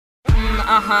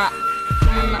Okay,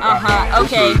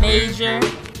 major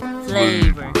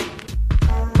flavor.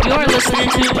 You're listening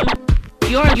to.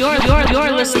 You're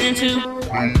listening to.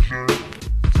 I'm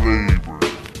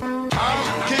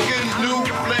kicking new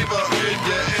flavor in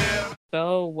your ear.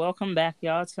 So, welcome back,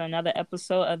 y'all, to another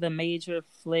episode of the Major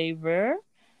Flavor.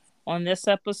 On this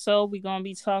episode, we're going to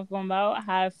be talking about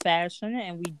high fashion,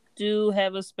 and we do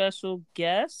have a special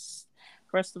guest.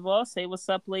 First of all, say what's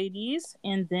up, ladies.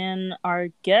 And then our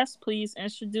guest, please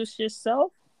introduce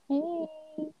yourself. Hey.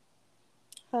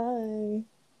 Hi.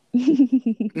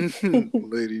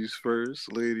 Ladies first.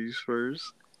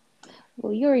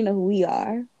 Well, you already know who we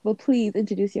are, but please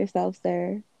introduce yourself,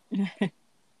 sir.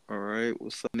 All right.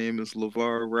 What's up? My name is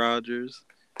LeVar Rogers,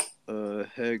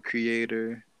 head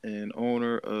creator and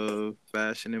owner of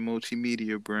fashion and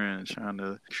multimedia brand, trying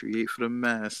to create for the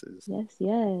masses.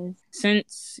 Yes.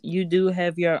 Since you do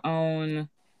have your own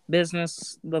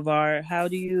business, LeVar, how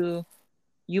do you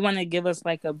want to give us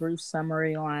like a brief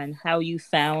summary on how you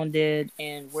founded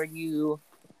and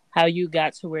how you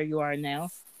got to where you are now?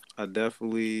 I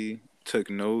definitely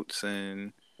took notes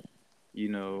and,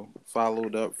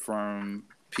 followed up from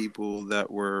people that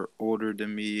were older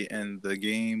than me in the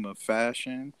game of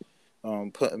fashion,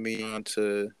 putting me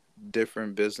onto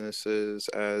different businesses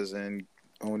as in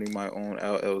owning my own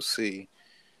LLC.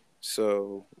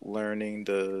 So learning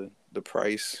the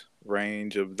price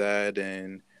range of that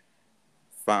and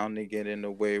founding it in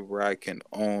a way where I can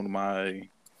own my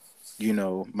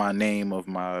name of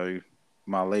my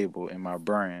label and my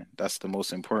brand. That's the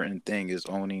most important thing, is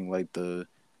owning like the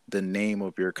name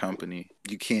of your company.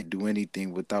 You can't do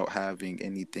anything without having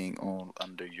anything owned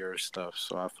under your stuff.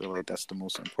 So I feel like that's the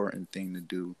most important thing to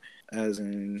do. As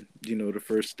in, the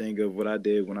first thing of what I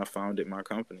did when I founded my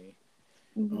company.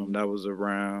 Mm-hmm.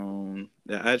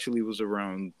 That actually was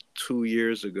around 2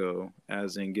 years ago,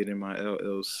 as in getting my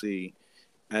LLC,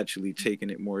 actually taking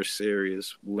it more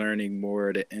serious, learning more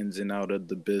of the ins and out of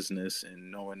the business,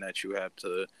 and knowing that you have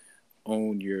to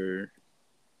own your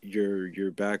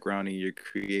background and your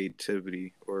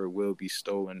creativity, or it will be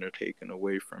stolen or taken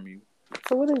away from you.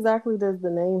 So what exactly does the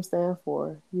name stand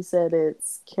for? You said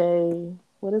it's K.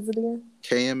 What is it again?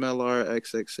 KMLR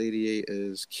XX88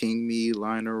 is King Me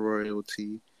Liner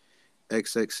Royalty.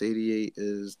 XX88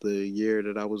 is the year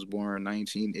that I was born,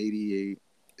 1988.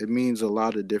 It means a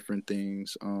lot of different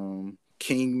things.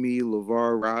 King Me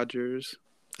LeVar Rogers,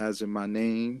 as in my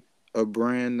name, a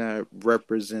brand that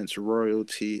represents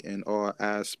royalty in all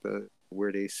aspects.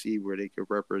 Where they could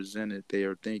represent it, they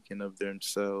are thinking of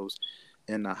themselves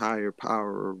in the higher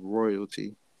power of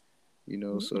royalty.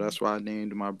 So that's why I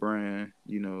named my brand,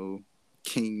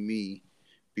 King Me,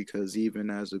 because even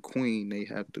as a queen, they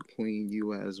have to queen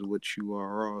you as what you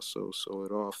are also. So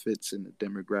it all fits in the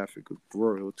demographic of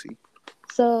royalty.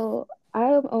 So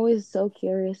I'm always so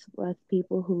curious with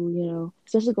people who,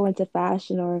 especially go into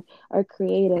fashion or are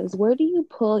creatives. Where do you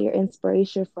pull your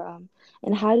inspiration from?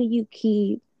 And how do you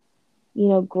keep,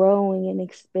 growing and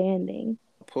expanding?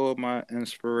 Pull my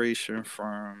inspiration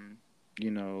from,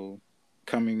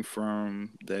 coming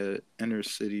from the inner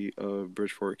city of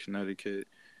Bridgeport, Connecticut,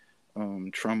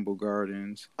 Trumbull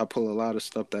Gardens. I pull a lot of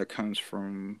stuff that comes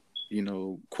from,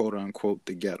 quote unquote,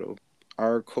 the ghetto.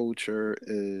 Our culture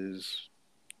is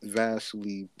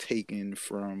vastly taken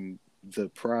from the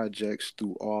projects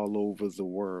through all over the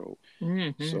world.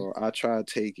 Mm-hmm. So I try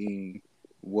taking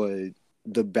what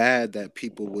the bad that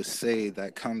people would say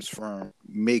that comes from,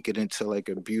 make it into like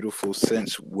a beautiful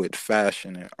sense with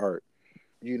fashion and art.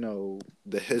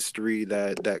 The history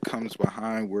that comes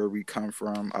behind where we come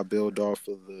from. I build off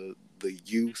of the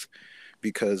youth,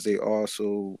 because they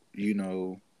also,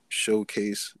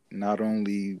 showcase not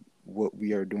only what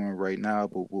we are doing right now,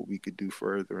 but what we could do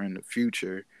further in the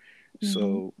future.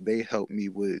 So they help me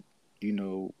with,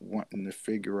 wanting to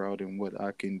figure out and what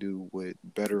I can do with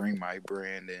bettering my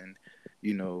brand and,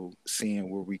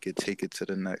 seeing where we could take it to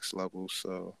the next level.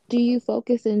 So Do you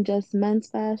focus in just men's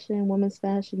fashion, women's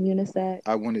fashion, unisex?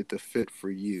 I want it to fit for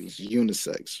you.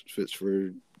 Unisex fits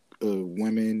for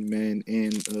women, men,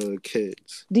 and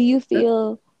kids. Do you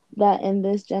feel that in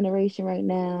this generation right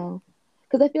now,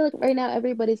 because I feel like right now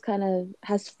everybody's kind of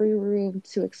has free room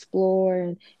to explore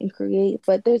and create,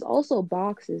 but there's also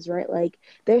boxes, right? Like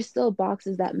there's still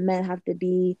boxes that men have to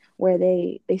be where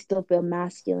they still feel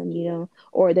masculine,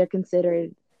 or they're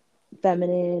considered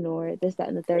feminine or this, that,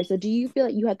 and the third. So do you feel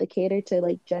like you have to cater to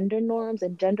like gender norms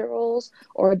and gender roles,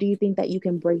 or do you think that you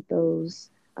can break those,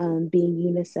 being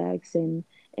unisex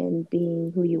and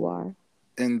being who you are?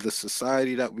 In the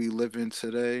society that we live in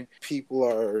today, people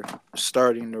are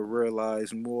starting to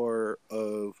realize more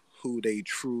of who they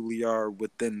truly are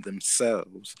within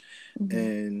themselves. Mm-hmm.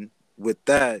 And with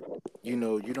that, you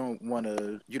don't want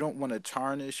to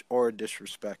tarnish or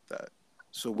disrespect that.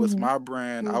 So with Mm-hmm. my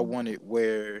brand, I Mm. want it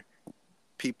where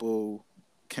people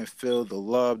can feel the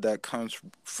love that comes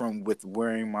from with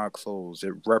wearing my clothes.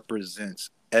 It represents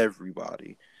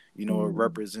everybody. It Mm-hmm.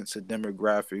 represents a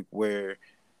demographic where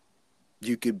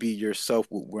you could be yourself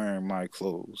with wearing my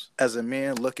clothes. As a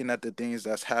man looking at the things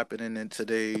that's happening in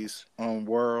today's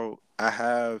world, I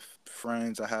have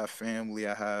friends, I have family,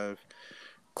 I have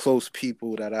close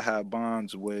people that I have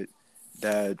bonds with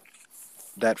that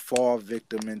fall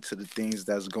victim into the things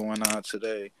that's going on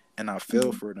today, and I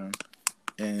feel Mm-hmm. for them.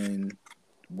 And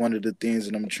one of the things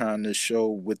that I'm trying to show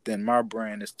within my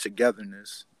brand is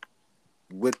togetherness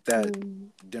with that Mm.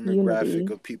 demographic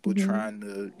Unity. of people Mm-hmm. trying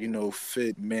to,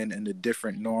 fit men in a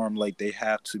different norm, like they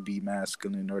have to be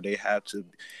masculine or they have to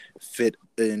fit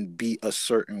and be a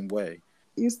certain way.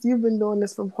 You've been doing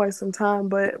this for quite some time,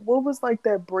 but what was like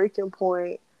that breaking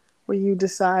point where you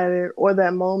decided, or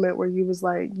that moment where you was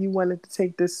like you wanted to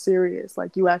take this serious,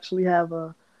 like you actually have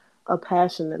a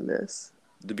passion in this?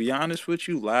 To be honest with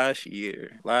you, last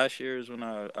year is when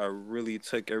I really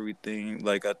took everything,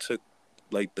 like I took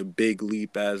like the big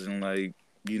leap as in like,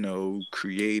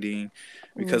 creating,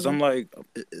 because Mm. I'm like,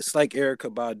 it's like Erica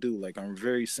Badu, like I'm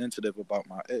very sensitive about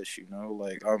my ish,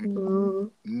 like I'm Mm-hmm.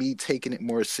 Mm. me taking it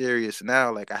more serious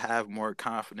now, like I have more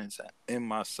confidence in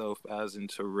myself as in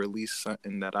to release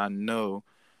something that I know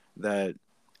that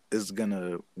is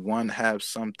gonna one have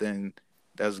something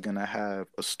that's gonna have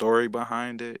a story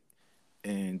behind it,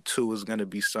 and two is gonna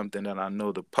be something that I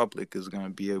know the public is gonna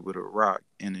be able to rock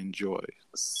and enjoy.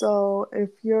 So if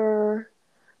you're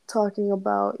talking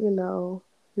about,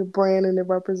 your brand and it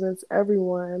represents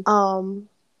everyone,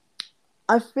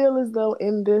 I feel as though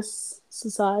in this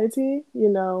society,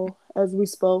 as we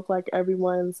spoke, like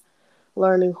everyone's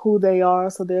learning who they are.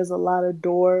 So there's a lot of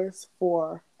doors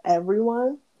for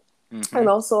everyone. And Mm-hmm.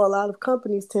 also a lot of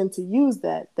companies tend to use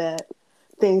that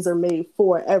things are made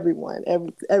for everyone.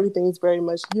 Everything's very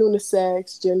much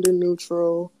unisex, gender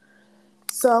neutral.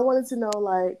 So I wanted to know,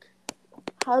 like,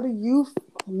 how do you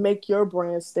make your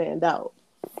brand stand out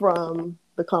from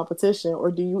the competition, or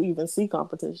do you even see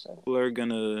competition? People are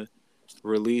gonna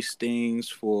release things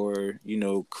for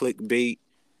clickbait,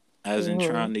 as in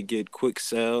Mm-hmm. trying to get quick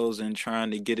sales and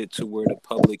trying to get it to where the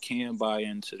public can buy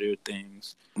into their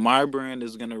things. My brand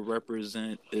is gonna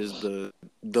represent is the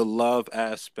love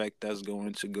aspect that's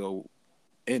going to go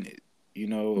in it. You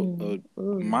know, uh,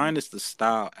 Mm. Mine is the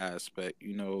style aspect.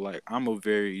 Like I'm a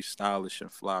very stylish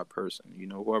and fly person.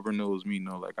 Whoever knows me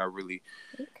know like I really,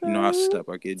 I Okay. step,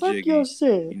 I get Talk your jiggy.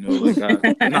 shit. Like I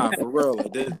nah for real.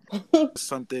 Like this is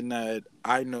something that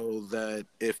I know that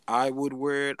if I would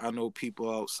wear it, I know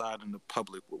people outside in the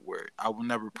public would wear it. I will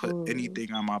never put Mm.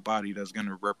 anything on my body that's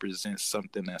gonna represent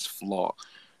something that's flawed.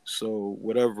 So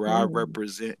whatever I Mm.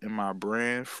 represent in my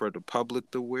brand for the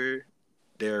public to wear,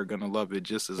 they're gonna love it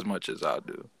just as much as I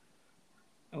do.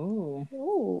 Oh.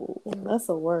 Ooh, that's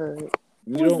a word. It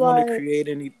You was don't want to like, create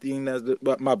anything that's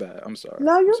but my bad. I'm sorry.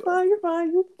 no, I'm you're sorry. fine, you're fine.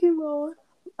 You can keep going.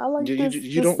 I like this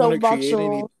You this don't want to soapbox create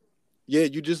any. show. Yeah,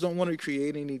 you just don't want to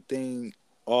create anything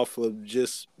off of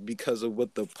just because of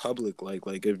what the public like.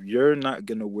 Like if you're not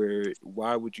gonna wear it,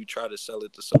 why would you try to sell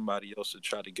it to somebody else to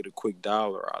try to get a quick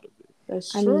dollar out of it?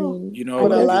 That's I true. mean, I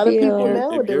But a just lot of people feel.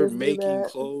 If you're nowadays do making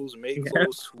that. clothes, make Yeah.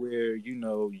 clothes where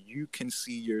you can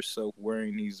see yourself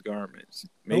wearing these garments.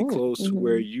 Make Oh. clothes to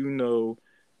where Mm-hmm.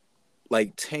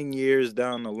 like 10 years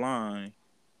down the line,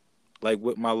 like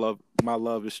with my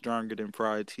love is stronger than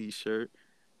pride T-shirt,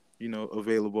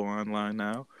 available online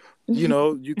now.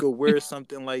 You could wear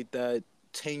something like that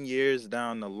 10 years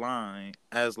down the line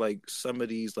as like some of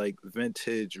these like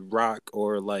vintage rock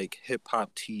or like hip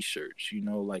hop T-shirts.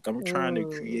 Like I'm trying to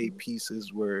create Mm.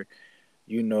 pieces where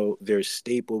they're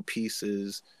staple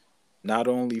pieces, not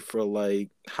only for like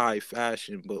high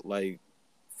fashion, but like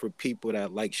for people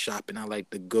that like shopping at like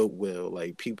the Goodwill,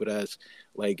 like people that's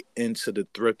like into the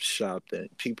thrift shop,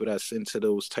 that people that's into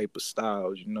those type of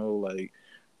styles, like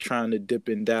trying to dip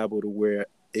and dabble to where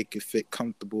it could fit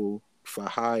comfortable for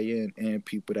high end and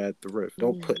people that thrift.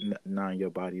 Don't put Mm. nothing on your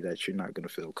body that you're not gonna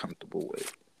feel comfortable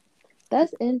with.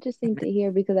 That's interesting to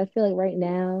hear because I feel like right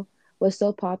now what's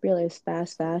so popular is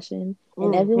fast fashion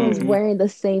and everyone's Mm-hmm. Mm-hmm. wearing the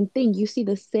same thing. You see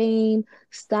the same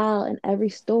style in every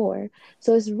store.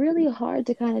 So it's really hard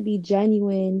to kind of be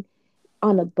genuine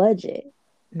on a budget.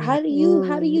 Yeah. How do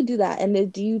Mm. you do that? And then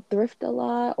do you thrift a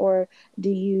lot or do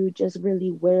you just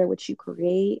really wear what you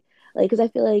create? Like, because I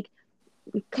feel like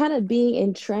kind of being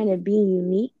in trend and being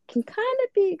unique can kind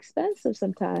of be expensive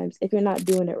sometimes if you're not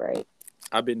doing it right.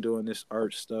 I've been doing this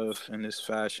art stuff and this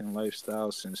fashion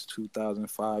lifestyle since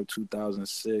 2005,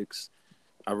 2006.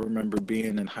 I remember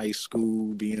being in high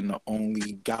school, being the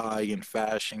only guy in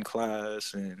fashion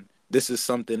class, and this is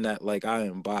something that like I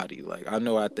embody. Like I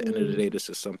know at the end of the day, Mm-hmm. this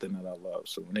is something that I love.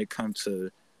 So when it comes to,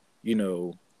 you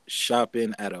know,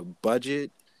 shopping at a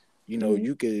budget,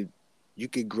 Mm-hmm. you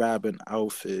could grab an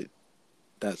outfit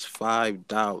that's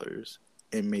 $5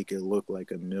 and make it look like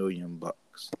 $1 million.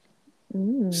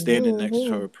 Mm-hmm. Standing next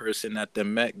to Mm-hmm. a person at the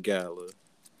Met Gala,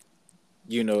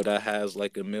 that has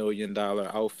like $1 million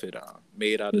outfit on,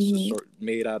 Mm-hmm.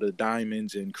 made out of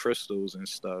diamonds and crystals and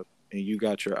stuff, and you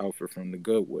got your outfit from the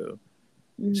Goodwill.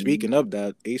 Speaking of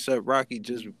that, ASAP Rocky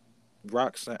just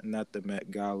rocked something at the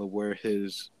Met Gala where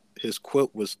his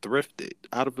quilt was thrifted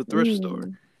out of a thrift store.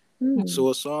 Mm-hmm. Mm-hmm. So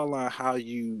it's all on how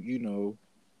you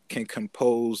can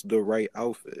compose the right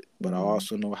outfit, but I Mm-hmm.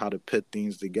 also know how to put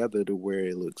things together to where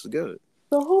it looks good.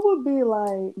 So who would be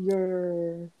like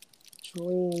your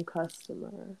dream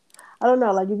customer? I don't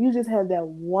know, like if you just had that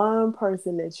one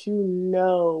person that you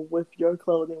know with your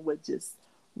clothing would just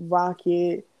rock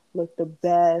it, look the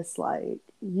best, like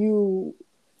you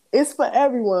it's for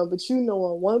everyone, but you know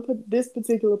on this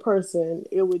particular person,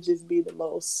 it would just be the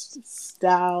most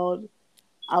styled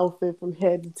outfit from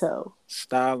head to toe.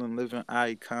 Style and living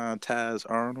icon Taz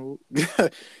Arnold. It's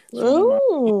one of my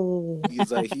Ooh.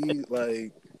 he's like he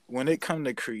like when it come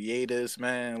to creators,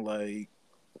 man, like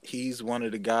he's one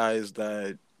of the guys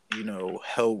that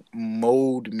helped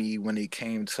mold me when it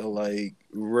came to like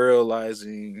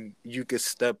realizing you could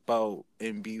step out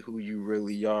and be who you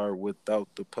really are without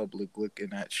the public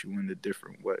looking at you in a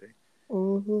different way.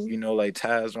 Mm-hmm. Like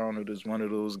Taz Arnold is one of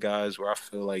those guys where I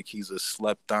feel like he's a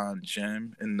slept on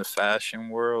gem in the fashion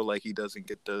world. Like he doesn't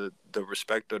get the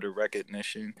respect or the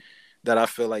recognition that I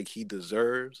feel like he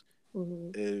deserves.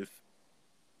 Mm-hmm.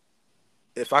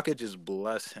 If I could just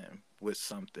bless him with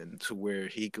something to where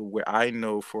he could, where I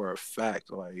know for a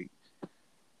fact, like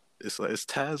it's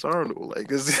Taz Arnold, like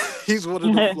he's one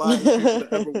of the flyest people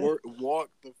to ever walk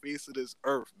the face of this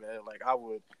earth, man. Like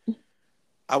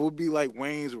I would be like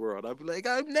Wayne's World. I'd be like,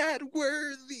 I'm not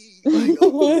worthy. Like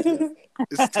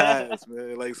it's Taz,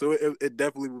 man. Like so, it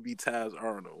definitely would be Taz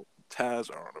Arnold, Taz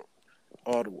Arnold,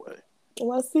 all the way.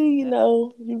 Well, I see,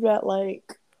 you got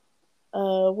like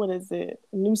what is it?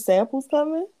 New samples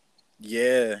coming?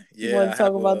 Yeah, You yeah. want I to talk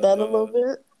have about that a little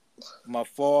bit? my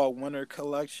fall winter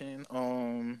collection.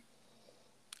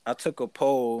 I took a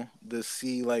poll to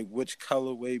see like which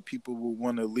colorway people would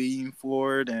want to lean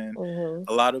forward, and Mm-hmm.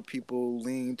 a lot of people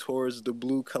lean towards the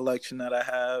blue collection that I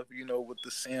have, with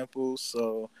the samples.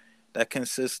 So that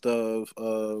consists of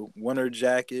winter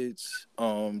jackets,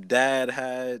 dad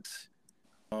hats,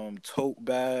 tote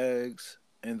bags,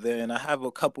 and then I have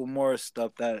a couple more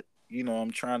stuff that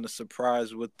I'm trying to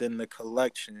surprise within the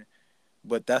collection.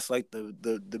 But that's like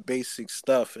the basic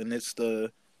stuff, and it's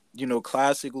the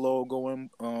classic logo in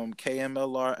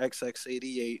KMLR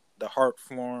XX88, the heart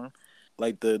form,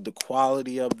 like the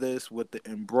quality of this with the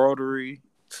embroidery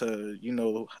to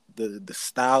the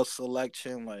style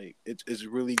selection, like it's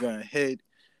really gonna hit.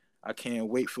 I can't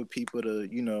wait for people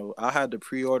to, I had the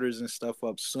pre-orders and stuff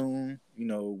up soon,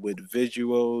 with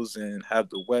visuals and have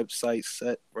the website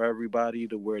set for everybody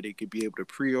to where they could be able to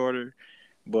pre-order.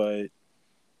 But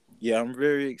yeah, I'm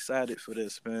very excited for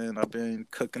this, man. I've been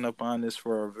cooking up on this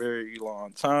for a very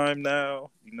long time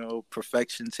now.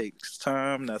 Perfection takes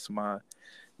time. That's my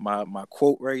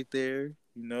quote right there.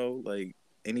 Like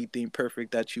anything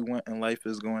perfect that you want in life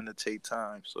is going to take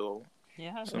time. So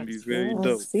Yeah, it's gonna be that's very I true.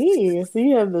 dope. see. I see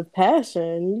you have the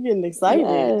passion. You're getting excited.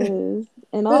 Yes,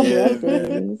 and all Yeah,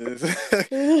 man.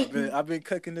 blessings. I've been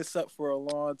cooking this up for a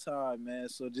long time, man.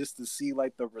 So just to see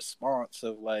like the response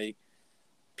of like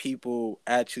people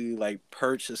actually like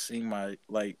purchasing my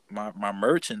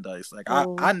merchandise. Like I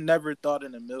Mm, never thought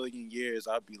in a million years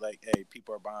I'd be like, hey,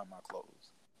 people are buying my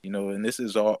clothes. And this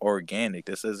is all organic.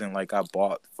 This isn't like I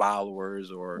bought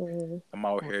followers or mm. I'm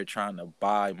out here trying to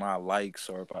buy my likes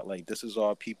or about like this is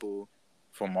all people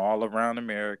from all around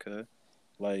America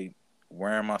like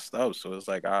wearing my stuff. So it's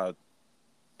like I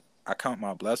count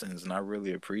my blessings and I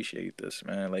really appreciate this,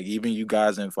 man. Like even you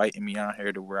guys inviting me out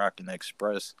here to where I can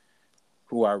express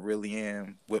who I really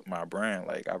am with my brand.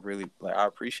 Like I really I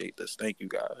appreciate this. Thank you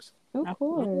guys. Of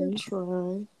Absolutely. course,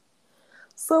 right.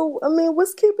 So, I mean,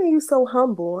 what's keeping you so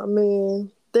humble? I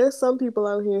mean, there's some people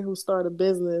out here who start a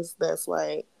business that's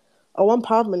like, oh, I'm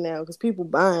popping now because people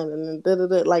buying and then da da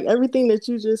da. Like everything that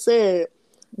you just said,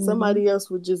 Mm-hmm. somebody else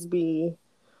would just be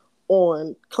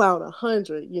on cloud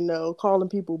 100, calling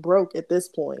people broke at this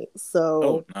point. Oh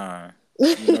So, nah.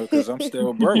 because I'm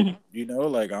still broke.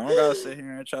 Like I don't gotta sit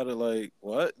here and try to like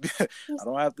what. I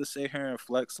don't have to sit here and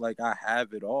flex like I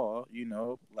have it all.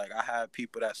 Like I have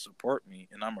people that support me,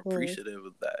 and I'm Mm. appreciative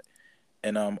of that.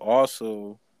 And I'm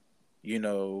also, you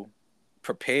know,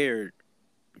 prepared,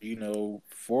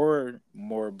 for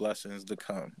more blessings to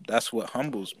come. That's what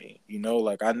humbles me.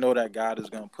 Like I know that God is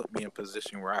gonna put me in a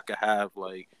position where I could have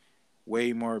like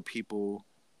way more people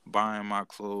buying my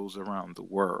clothes around the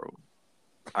world.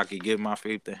 I could give my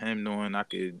faith to him knowing I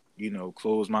could,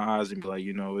 close my eyes and be like,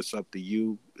 it's up to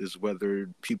you, is whether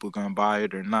people gonna buy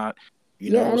it or not,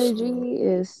 Your so energy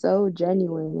is so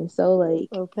genuine and so like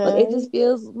it Okay. just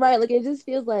feels right. Like it just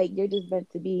feels like you're just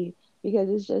meant to be because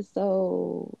it's just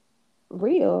so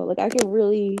real. Like I can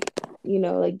really,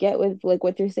 like get with like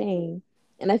what you're saying.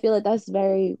 And I feel like that's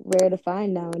very rare to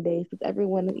find nowadays because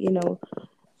everyone,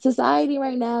 society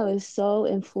right now is so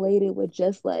inflated with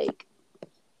just like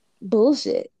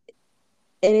bullshit.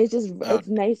 And uh, it's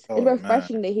nice, it's oh man.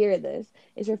 refreshing to hear this.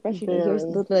 It's refreshing to hear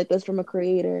Very. something like this from a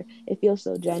creator. It feels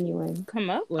so genuine. Come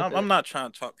up with I'm it. not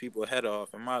trying to talk people head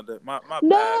off, and my bad, man,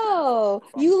 No,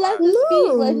 if I'm you left us biased or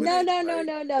speechless. anything No. with No, it. no, no, Like,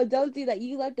 no, no. Don't do that.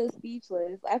 You left us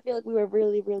speechless. I feel like we were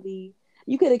really, really.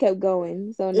 You could have kept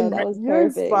going. So no, that was You're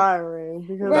perfect. inspiring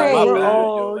because nah, my we're Right.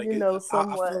 bad, yo. all, Like, I feel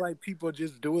somewhat. like people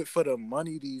just do it for the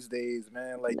money these days,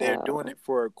 man. Like, they're doing No. it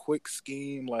for a quick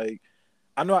scheme. Like,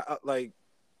 I know, like,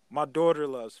 my daughter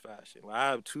loves fashion. Like, I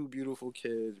have two beautiful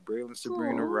kids, Braylon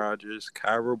Sabrina Oh. Rogers,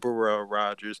 Kyra Burrell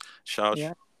Rogers. Shout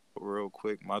Yeah. real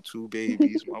quick, my two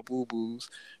babies, my boo boos.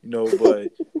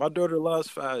 But my daughter loves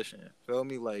fashion. Feel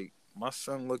me? Like my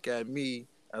son look at me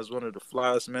as one of the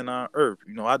flyest men on earth.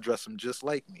 I dress him just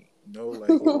like me. Like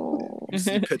you Oh.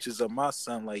 see pictures of my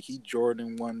son, like he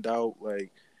Jordan one'd out,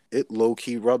 like it low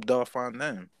key rubbed off on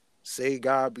them. Say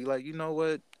God be like, you know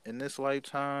what? In this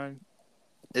lifetime,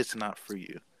 it's not for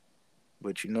you.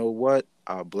 But you know what?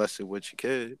 I'll bless it with your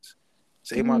kids.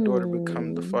 Say my daughter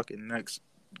become the Mm. fucking next,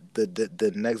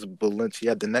 the next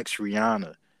Balenciaga, the next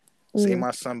Rihanna. Say Mm.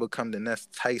 my son become the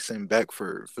next Tyson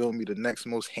Beckford. Feel me? The next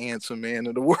most handsome man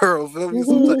in the world. Feel me?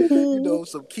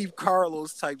 Some Keith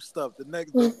Carlos type stuff.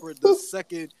 The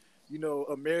second,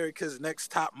 America's next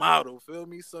top model. Feel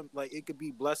me? Some like it could be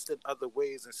blessed in other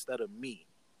ways instead of me.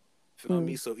 Feel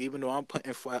me? Mm. So even though I'm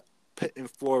putting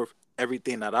forth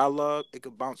everything that I love, it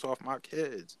could bounce off my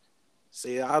kids.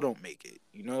 Say I don't make it.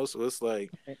 So it's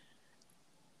like Right.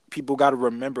 people got to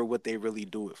remember what they really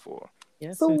do it for.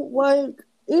 Yes. So, like,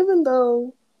 even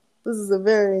though this is a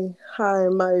very high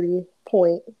and mighty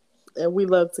point, and we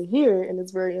love to hear it, and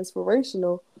it's very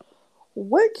inspirational,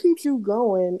 what keeps you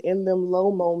going in them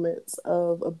low moments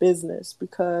of a business?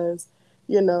 Because,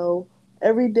 you know,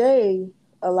 every day,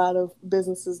 a lot of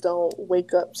businesses don't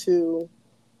wake up to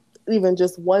even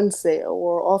just one sale,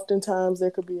 or oftentimes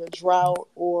there could be a drought,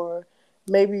 or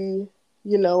maybe,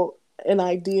 you know, an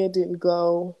idea didn't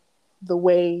go the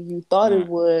way you thought it Mm.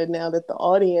 would now that the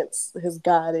audience has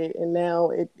got it, and now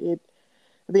it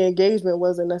the engagement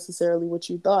wasn't necessarily what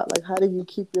you thought. Like, how do you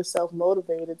keep yourself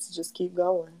motivated to just keep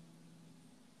going?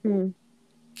 Mm.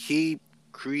 Keep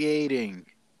creating.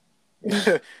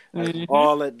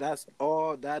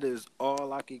 Mm-hmm. That is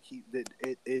all I can keep.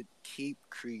 It keep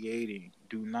creating.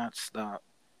 Do not stop.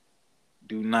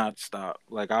 Do not stop.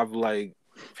 Like I've like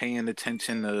paying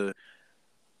attention to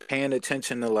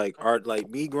like art. Like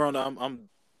me growing up, I'm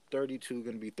 32,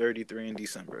 gonna be 33 in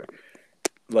December.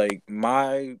 Like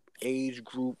my age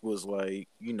group was like,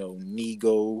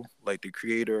 Nego, like the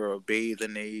creator of Bathe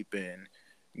and Ape, and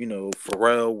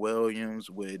Pharrell Williams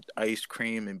with Ice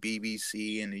Cream and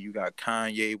BBC, and then you got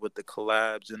Kanye with the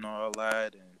collabs and all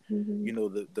that, and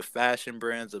Mhm. the fashion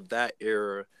brands of that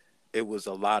era. It was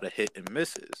a lot of hit and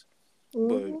misses, but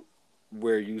Mm-hmm.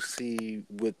 where you see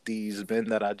with these men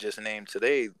that I just named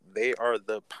today, they are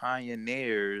the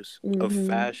pioneers of Mhm.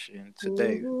 fashion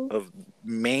today, Mm-hmm. of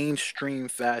mainstream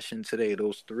fashion today.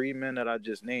 Those three men that I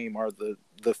just named are the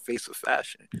face of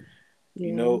fashion,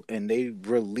 Yeah. and they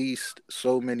released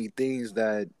so many things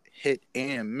that hit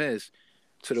and miss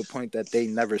to the point that they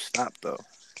never stopped though.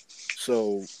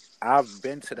 So I've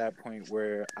been to that point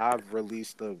where I've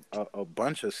released a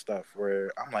bunch of stuff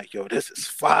where I'm like, yo, this is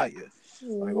fire.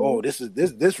 Like, Mm-hmm. oh,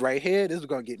 this right here, this is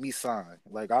gonna get me signed.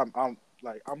 Like I'm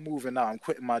moving out. I'm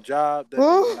quitting my job. And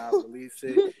then I release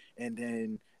it, and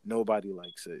then nobody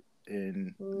likes it,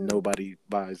 and Mm. nobody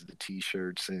buys the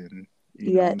t-shirts, and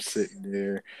I'm Yet. sitting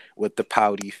there with the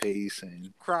pouty face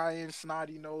and crying,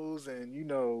 snotty nose, and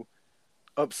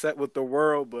upset with the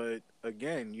world. But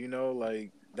again,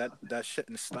 like that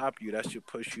shouldn't stop you. That should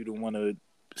push you to want to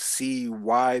see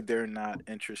why they're not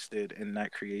interested in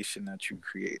that creation that you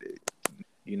created.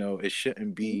 It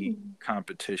shouldn't be Mm.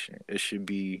 competition. It should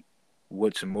be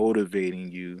what's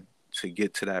motivating you to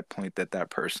get to that point that that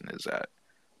person is at.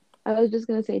 I was just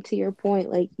gonna say to your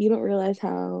point, like you don't realize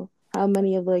how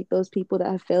many of like those people that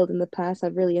have failed in the past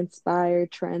have really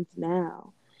inspired trends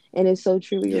now. And it's so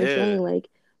true what you were Yeah, saying. Like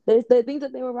there's the things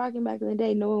that they were rocking back in the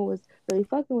day, no one was really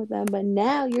fucking with them, but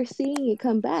now you're seeing it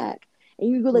come back. And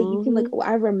you go like you can like, Mm-hmm. oh,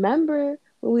 I remember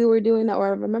when we were doing that, or I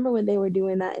remember when they were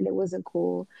doing that and it wasn't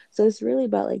cool. So it's really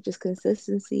about like just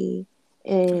consistency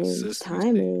and consistency.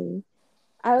 timing.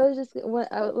 I was just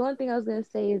one thing I was gonna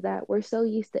say is that we're so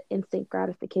used to instant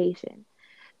gratification.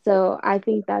 So I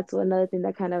think that's another thing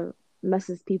that kind of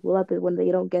messes people up is when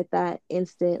they don't get that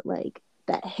instant like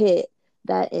that hit,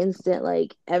 that instant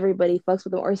like everybody fucks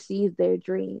with them or sees their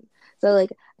dream. So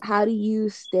like how do you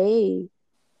stay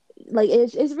like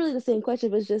it's really the same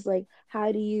question, but it's just like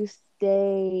how do you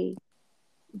stay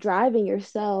driving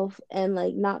yourself and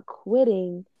like not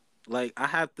quitting? Like I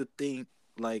have to think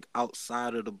like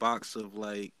outside of the box of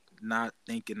like not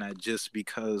thinking that just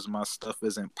because my stuff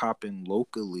isn't popping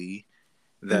locally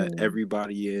that Mm,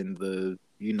 everybody in the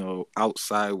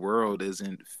outside world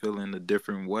isn't feeling a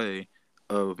different way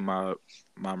of my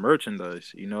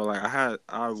merchandise. Like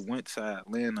I went to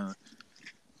Atlanta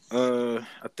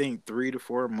I think 3 to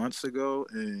 4 months ago,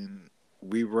 and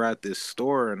we were at this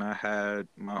store and I had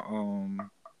my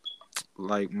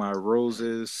like my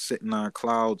roses sitting on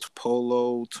clouds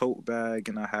polo tote bag,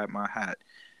 and I had my hat.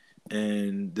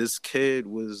 And this kid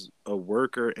was a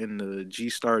worker in the G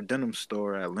Star denim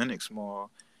store at Lenox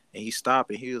Mall, and he stopped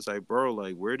and he was like, "Bro,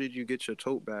 like, where did you get your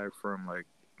tote bag from?" Like,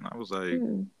 and I was like,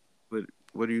 mm,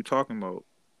 "What are you talking about?"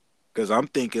 Because I'm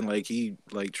thinking like he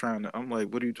like trying to. I'm like,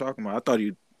 "What are you talking about?" I thought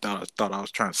you thought I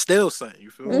was trying to steal something. You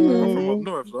feel me? Like I'm mm-hmm, from up Mm-hmm.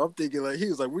 north, so I'm thinking like he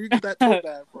was like, "Where you get that tote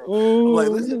bag from?" I'm like,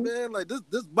 Mm-hmm. "Listen, mm-hmm. man, like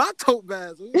this my tote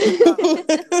bag." So he was like, "Nah, I like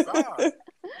the design."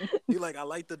 He like, "I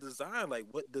like the design. Like,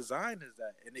 what design is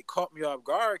that?" And it caught me off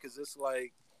guard because it's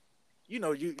like,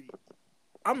 you.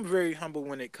 I'm very humble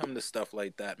when it comes to stuff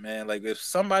like that, man. Like if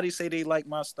somebody say they like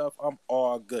my stuff, I'm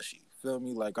all gushy. Feel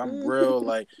me? Like I'm real.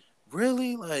 Like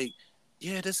really, like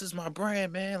yeah, this is my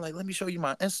brand, man. Like let me show you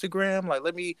my Instagram. Like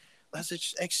let's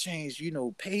exchange,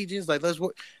 pages. Like let's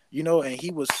work, And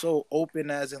he was so open,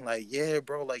 as in like, yeah,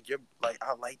 bro. Like you're like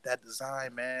I like that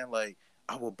design, man. Like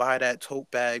I will buy that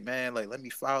tote bag, man. Like let me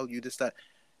follow you. This that,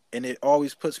 and it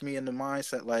always puts me in the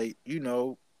mindset, like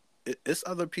it's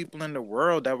other people in the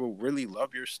world that will really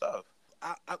love your stuff.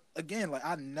 Again, like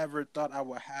I never thought I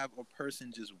would have a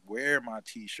person just wear my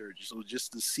T-shirt. So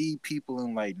just to see people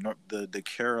in like the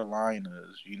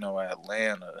Carolinas,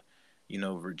 Atlanta,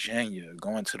 Virginia,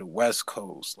 going to the West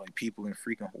Coast, like people in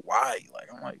freaking Hawaii, like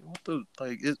I'm like, what the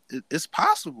like it's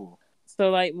possible. So,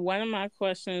 like, one of my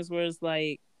questions was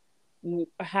like,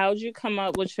 how'd you come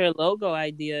up with your logo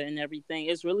idea and everything?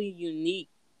 It's really unique.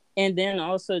 And then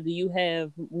also, do you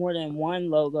have more than one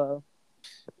logo?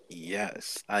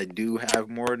 Yes, I do have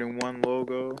more than one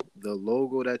logo. The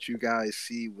logo that you guys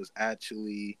see was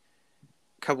actually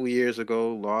a couple years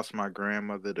ago. Lost my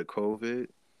grandmother to COVID,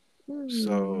 Mm.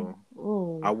 so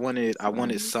I Oh, wanted I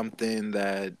wanted Sorry. something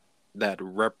that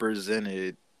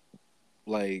represented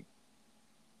like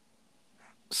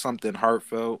something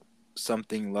heartfelt,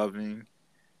 something loving,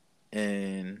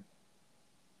 and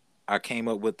I came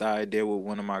up with the idea with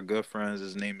one of my good friends.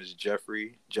 His name is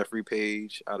Jeffrey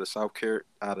Page, out of South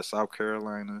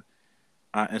Carolina.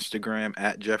 On Instagram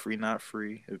at Jeffrey Not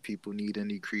Free. If people need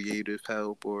any creative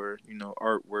help or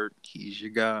artwork, he's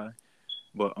your guy.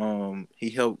 But he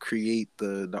helped create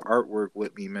the artwork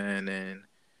with me, man, and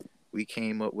we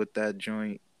came up with that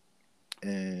joint,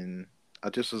 and I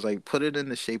just was like, put it in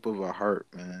the shape of a heart,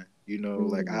 man.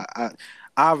 Like Mm. I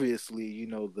obviously,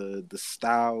 the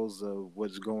styles of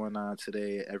what's going on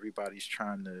today. Everybody's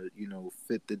trying to,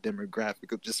 fit the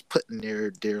demographic of just putting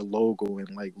their logo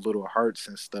in like little hearts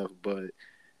and stuff, but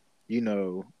you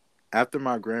know, after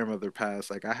my grandmother passed,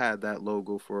 like I had that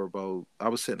logo for about I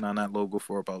was sitting on that logo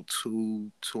for about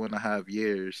 2.5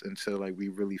 years until like we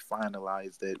really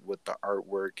finalized it with the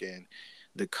artwork and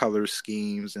the color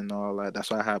schemes and all that.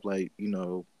 That's why I have like,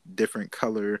 different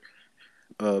color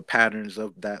patterns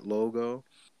of that logo,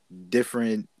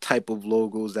 different type of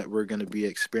logos that we're gonna be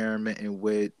experimenting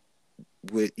with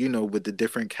the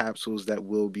different capsules that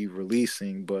we'll be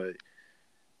releasing. But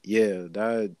yeah,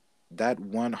 that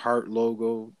one heart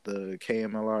logo, the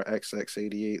KMLR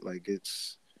XX88, like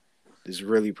it's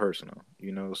really personal,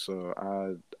 So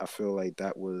I feel like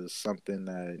that was something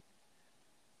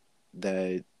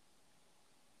that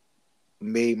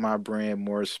made my brand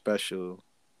more special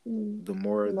Mm. the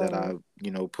more that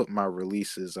no. I put my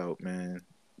releases out, man.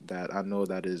 that I know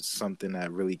that is something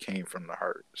that really came from the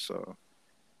heart. So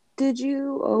Did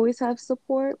you always have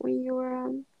support when you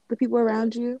were the people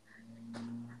around you?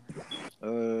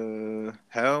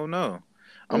 hell no.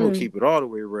 I'm gonna Mm, keep it all the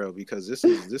way real because this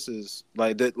is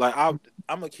like that like I'm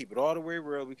gonna keep it all the way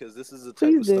real because this is the type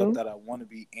please of stuff do. that I want to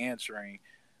be answering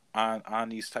on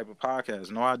these type of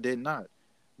podcasts. No, I did not.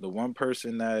 The one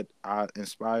person that I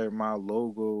inspired my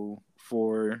logo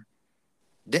for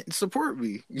didn't support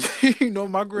me.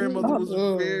 My grandmother Mm, Oh, was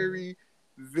Mm. very,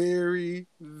 very,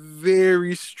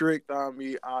 very strict on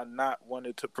me on not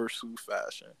wanting to pursue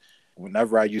fashion.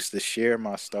 Whenever I used to share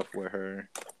my stuff with her,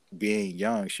 being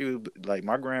young, she would like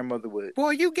my grandmother would,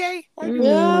 boy, you gay? Why you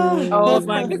Yeah. oh mm,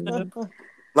 my God.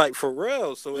 like for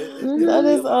real? So it That would be mm-hmm,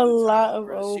 is a a lot of lot times of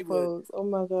where old folks. Oh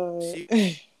my she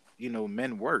god.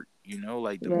 men work,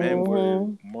 like the men right. were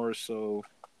Mhm. more so,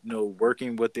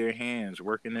 working with their hands,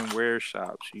 working in wear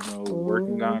shops,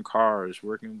 working Mhm. on cars,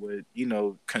 working with,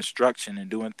 construction and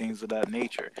doing things of that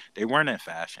nature. They weren't in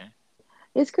fashion.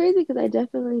 It's crazy because I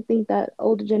definitely think that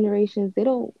older generations, they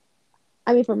don't,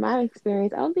 I mean, from my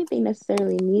experience, I don't think they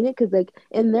necessarily need it because, like,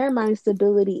 in their mind,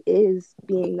 stability is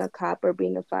being a cop or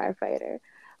being a firefighter.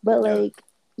 But, Yeah, like,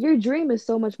 your dream is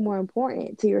so much more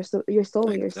important to your soul and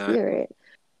your exactly. spirit.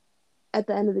 At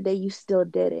the end of the day, you still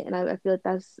did it, and I feel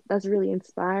like that's really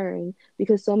inspiring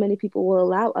because so many people will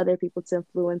allow other people to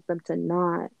influence them to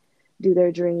not do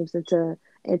their dreams and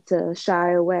to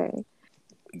shy away.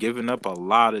 Giving up a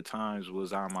lot of times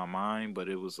was on my mind, but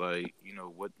it was like,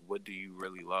 what do you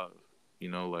really love?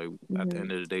 Like at the Hmm.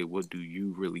 end of the day, what do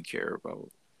you really care about?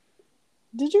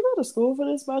 Did you go to school for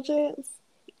this by chance?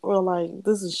 Or like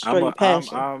this is I'm a straight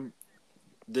passion?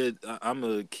 I'm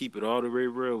gonna keep it all the way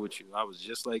real with you. I was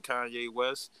just like Kanye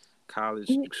West, college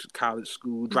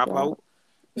school dropout. Drop.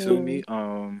 Feel Yeah. me?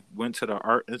 Went to the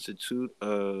Art Institute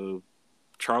of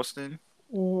Charleston.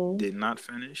 Mhm. Did not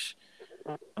finish.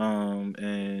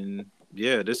 And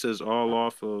yeah, this is all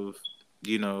off of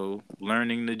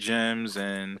learning the gems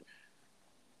and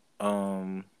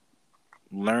um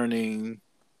learning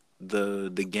the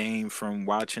game from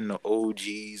watching the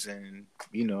OGs and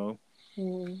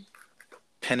Mhm.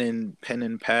 pen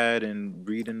and pad and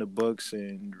reading the books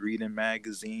and reading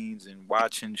magazines and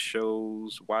watching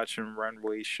shows, watching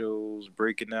runway shows,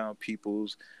 breaking down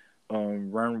people's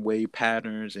runway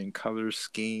patterns and color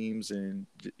schemes, and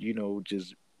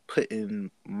just putting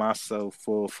myself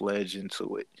full fledged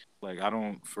into it. Like I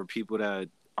don't for people that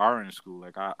are in school,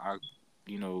 like I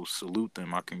salute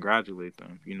them, I congratulate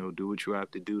them. Do what you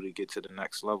have to do to get to the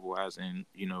next level, as in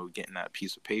getting that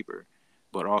piece of paper,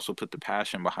 but also put the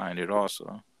passion behind it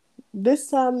also. This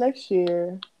time next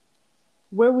year,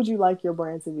 where would you like your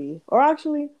brand to be? Or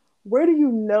actually, where do you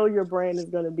know your brand is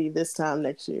going to be this time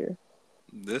next year?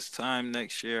 This time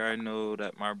next year, I know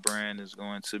that my brand is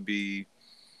going to be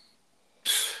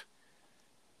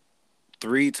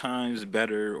 3 times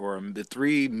better, or the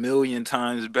 3 million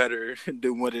times better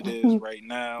than what it is right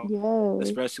now. Yes.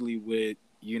 Especially with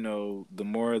the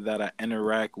more that I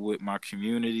interact with my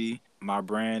community. My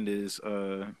brand is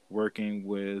working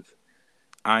with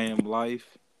I Am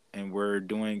Life, and we're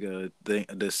doing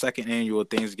the second annual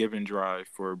Thanksgiving drive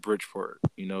for Bridgeport.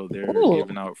 They're Ooh.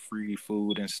 giving out free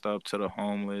food and stuff to the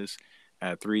homeless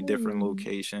at 3 different Mm,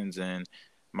 locations, and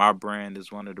my brand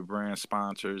is one of the brand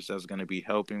sponsors that's going to be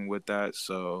helping with that.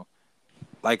 So,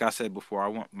 like I said before, I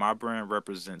want my brand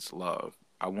represents love.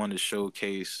 I want to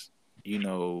showcase,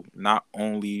 not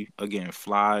only again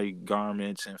fly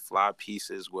garments and fly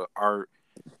pieces with art,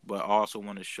 but I also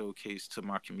want to showcase to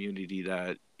my community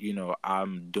that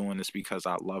I'm doing this because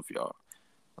I love y'all.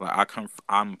 Like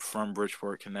I'm from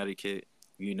Bridgeport, Connecticut,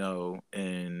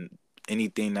 and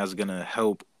anything that's gonna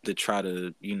help to try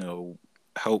to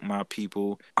help my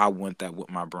people, I want that with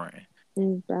my brand.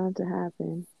 it's bound to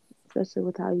happen, especially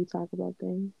with how you talk about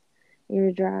things in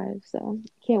your drive. So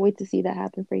can't wait to see that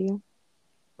happen for you.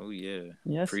 Oh yeah,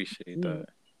 Yes, appreciate indeed. that.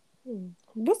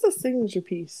 What's the signature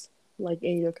piece like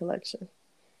in your collection?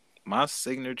 My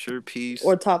signature Or piece,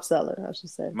 top seller, I should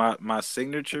say. my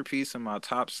signature piece and my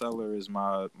top seller is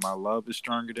my Love is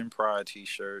Stronger Than Pride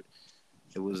T-shirt.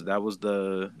 That was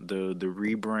the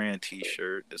rebrand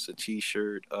T-shirt. It's a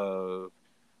T-shirt of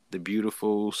the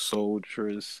beautiful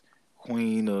soldieress,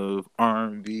 queen of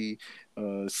R&B,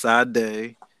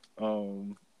 Sade.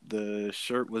 The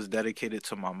shirt was dedicated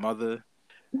to my mother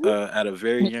at a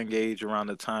very young age, around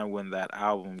the time when that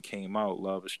album came out,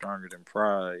 Love is Stronger Than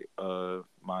Pride.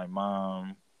 My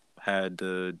mom had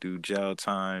to do jail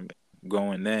time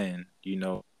going in,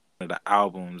 one of the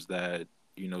albums that,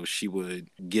 she would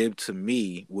give to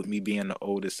me, with me being the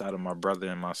oldest out of my brother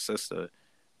and my sister.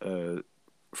 Uh,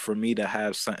 for me to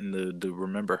have something to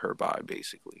remember her by,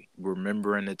 basically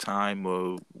remembering the time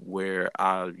of where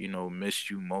I, missed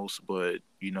you most, but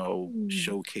Mm.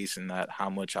 showcasing that how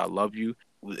much I love you.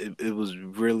 It was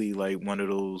really like one of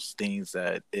those things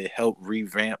that it helped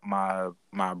revamp my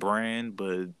brand,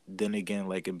 but then again,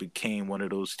 like it became one of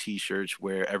those t-shirts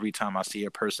where every time I see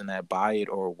a person that buy it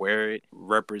or wear it,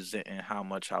 representing how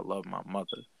much I love my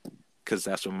mother, because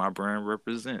that's what my brand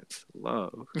represents,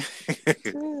 love.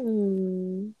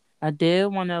 Mm. I did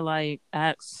want to like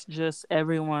ask just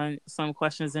everyone some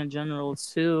questions in general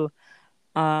too.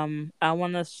 I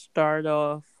want to start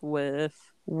off with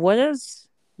what is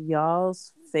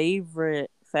y'all's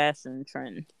favorite fashion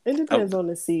trend? It Oh, depends on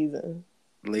the season.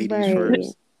 ladies Right.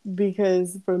 first.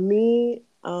 Because for me,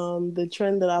 the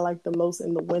trend that I like the most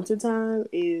in the wintertime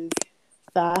is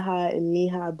thigh high and knee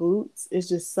high boots. It's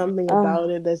just something about Oh,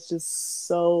 it that's just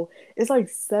so, it's like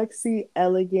sexy,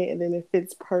 elegant, and then it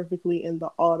fits perfectly in the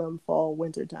autumn, fall,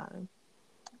 winter time.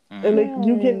 And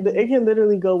Mm. yes. it can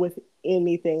literally go with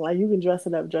anything. Like you can dress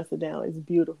it up, dress it down. It's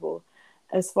beautiful.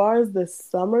 As far as the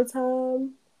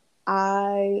summertime,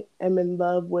 I am in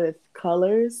love with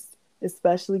colors,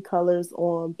 especially colors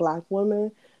on black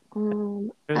women.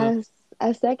 True.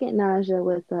 I second Naja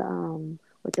with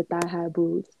the thigh high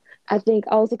boots. I think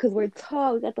also because we're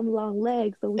tall, we got them long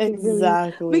legs, so we can pull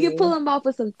Exactly. them off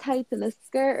with some tights and a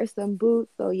skirt or some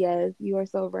boots. So yes, you are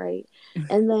so right.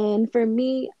 And then for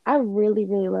me, I really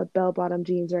love bell bottom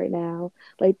jeans right now,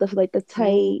 like the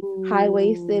tight high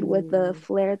waisted with the Ooh.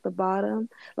 flare at the bottom.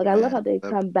 Like I love Man, how they that,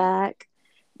 come back.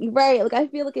 Right, like I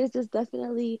feel like it's just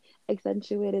definitely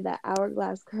accentuated that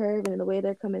hourglass curve and the way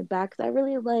they're coming back. Cause I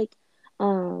really like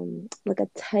a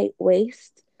tight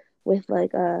waist with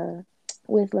like a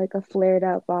flared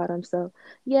out bottom. So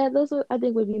yeah, I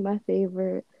think would be my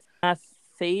favorite. My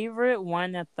favorite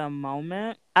one at the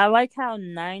moment. I like how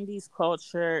 90s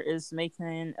culture is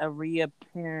making a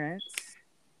reappearance.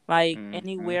 Like mm-hmm.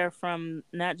 anywhere from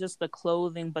not just the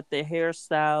clothing, but the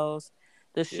hairstyles,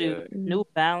 the shoes. Yeah, Mm. New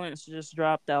Balance just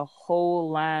dropped a whole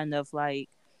line of like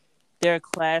their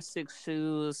classic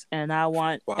shoes, and I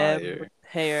want every fire,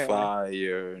 pair.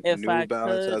 fire. If New I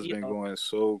Balance could, has been going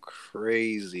so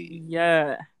crazy.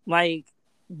 yeah, like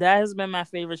that has been my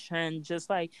favorite trend. Just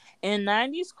like in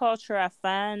 90s culture, I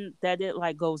find that it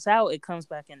like goes out, it comes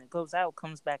back in, it goes out,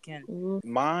 comes back in. Mm.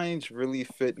 Mine's really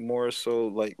fit more so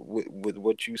like with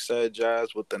what you said,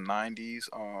 Jazz, with the '90s.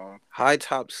 High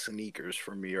top sneakers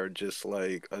for me are just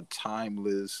like a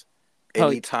timeless, Oh,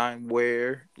 anytime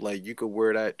wear. Like you could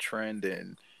wear that trend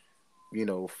in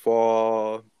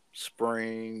fall,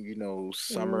 spring,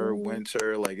 summer, Mm.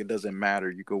 winter, like it doesn't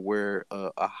matter. You could wear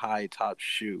a high top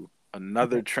shoe.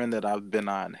 Another yeah. trend that I've been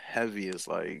on heavy is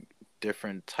like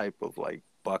different type of like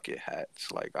bucket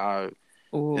hats. Like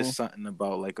it's Ooh, something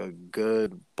about like a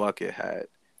good bucket hat.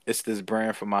 It's this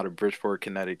brand from out of Bridgeport,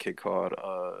 Connecticut called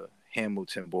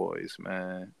Hamilton Boys,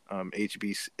 man.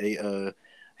 HBC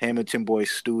Hamilton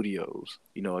Boys Studios.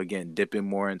 Again, dipping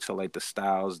more into like the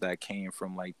styles that came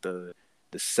from like the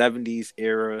 '70s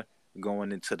era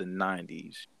going into the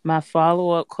 '90s. my follow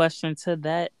up question to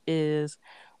that is,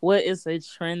 what is a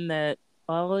trend that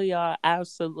all of y'all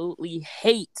absolutely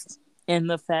hate in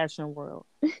the fashion world?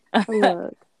 I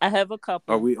Look, have a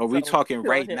couple, Are we so talking go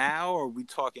right ahead. now, or are we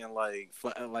talking like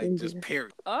just indeed.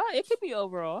 period? It could be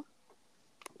overall.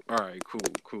 All right, cool,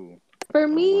 cool. For I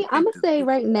don't me, want to I'm think gonna this. say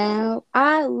right now,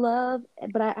 I love,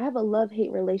 but I have a love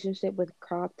hate relationship with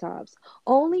crop tops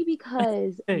only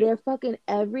because Hey. they're fucking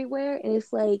everywhere, and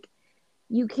it's like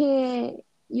you can't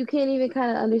you can't even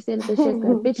kind of understand if the shit's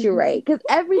gonna fit you right because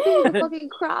everything is a fucking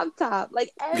crop top,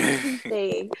 like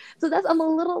everything. So I'm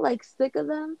a little like sick of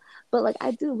them, but like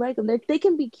I do like them. They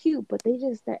can be cute, but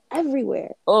they're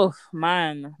everywhere. Oh,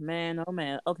 mine, man, oh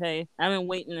man. Okay, I've been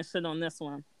waiting to sit on this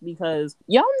one because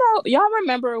y'all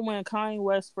remember when Kanye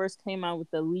West first came out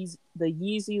with the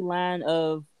Yeezy line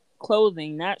of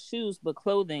clothing, not shoes, but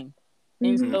clothing,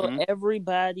 and Hmm. so Mm-hmm.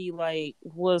 everybody like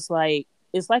was like,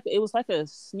 it was like a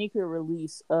sneaker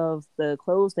release of the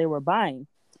clothes they were buying,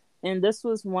 and this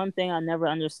was one thing I never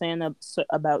understand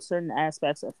about certain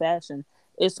aspects of fashion.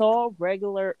 It's all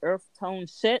regular earth tone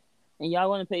shit, and y'all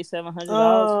want to pay $700 instead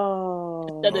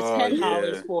of Oh. Oh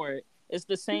 $10 yeah, for it. It's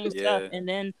the same stuff. yeah. And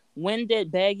then when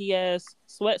did baggy ass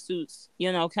sweatsuits,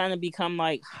 kind of become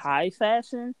like high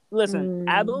fashion? Listen,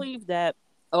 I Mm. believe that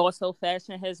also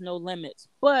fashion has no limits,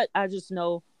 but I just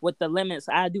know what the limits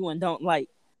I do and don't like.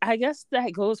 I guess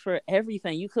that goes for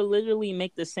everything. You could literally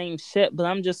make the same shit, but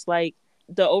I'm just like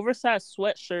the oversized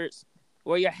sweatshirts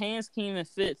where your hands can't even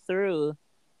fit through,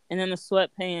 and then the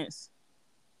sweatpants.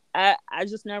 I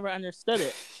just never understood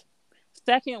it.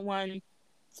 Second one,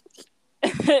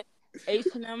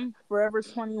 H&M, Forever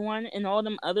 21, and all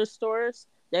them other stores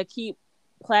that keep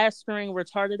plastering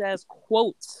retarded ass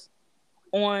quotes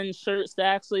on shirts that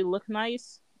actually look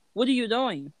nice. What are you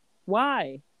doing?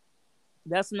 Why?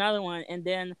 That's another one. And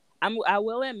then I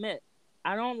will admit,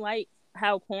 I don't like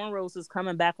how cornrows is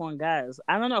coming back on guys.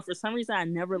 I don't know. For some reason, I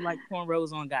never liked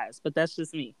cornrows on guys, but that's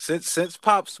just me. Since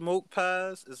Pop Smoke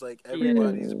passed, it's like Yeah.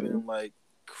 everybody's been like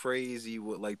crazy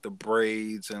with like the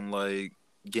braids and like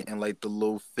getting like the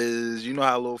little fizz. You know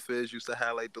how little fizz used to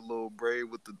have like the little braid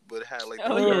with the but had like the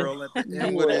Oh yeah. curl at the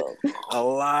end with it. Well, A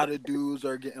lot of dudes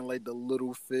are getting like the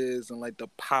little fizz and like the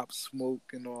Pop Smoke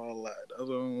and all that.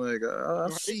 I'm like, I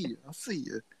Right. see you, I see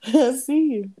you, I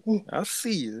see you. I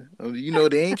see you. You know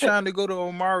they ain't trying to go the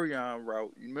Omarion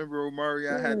route. You remember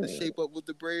Omarion had the Hmm. shape up with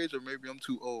the braids, or maybe I'm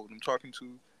too old. I'm talking Oh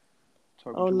too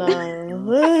old.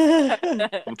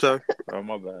 no. I'm talking. Oh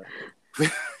my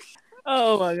bad.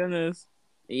 Oh my goodness.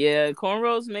 Yeah,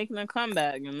 cornrows making a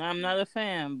comeback, and I'm not a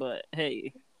fan, but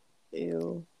hey.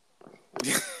 Ew.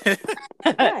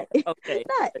 not Okay.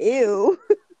 not ew.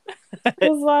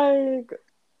 Cause like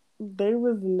they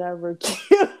was never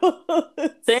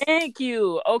cute. Thank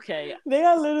you. Okay. They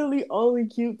are literally only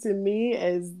cute to me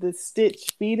as the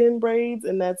stitch feed-in braids,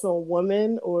 and that's on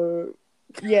women. Or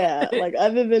yeah, like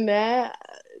other than that,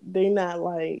 they not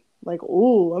like.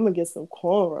 Ooh, I'm gonna get some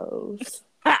cornrows.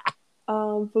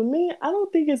 For me, I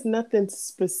don't think it's nothing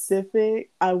specific.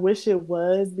 I wish it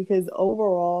was because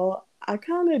overall, I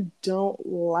kind of don't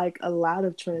like a lot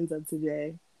of trends of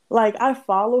today. Like I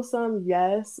follow some,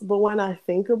 yes, but when I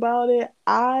think about it,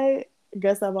 I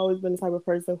guess I've always been the type of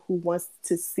person who wants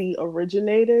to see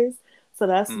originators. So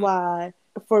that's Mm, why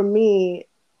for me,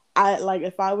 I like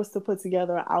if I was to put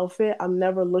together an outfit, I'm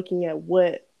never looking at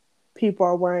what people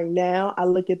are wearing now. I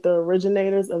look at the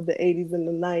originators of the 80s and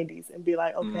the 90s and be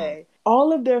like, mm. okay,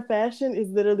 all of their fashion is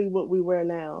literally what we wear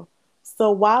now.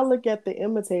 So why look at the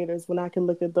imitators when I can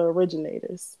look at the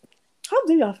originators? How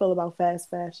do y'all feel about fast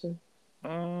fashion?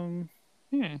 Um,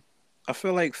 Hmm. I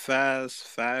feel like fast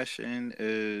fashion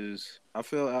is. I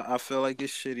feel like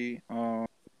it's shitty.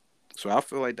 So I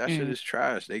feel like that shit Mm. is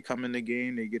trash. They come in the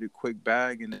game, they get a quick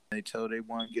bag, and then they tell they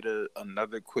want to get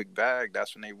another quick bag.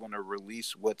 That's when they want to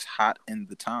release what's hot in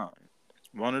the time.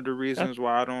 One of the That's reasons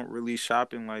why I don't really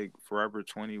shop in like Forever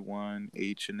 21,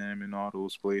 H&M, and all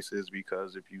those places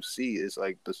because if you see, it's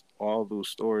like all those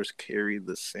stores carry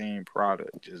the same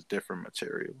product, just different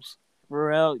materials.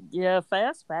 real. Yeah,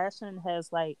 fast fashion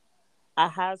has like a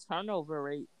high turnover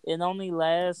rate. It only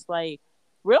lasts like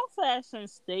real fashion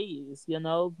stays,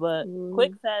 but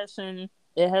quick Mm, fashion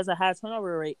it has a high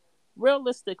turnover rate.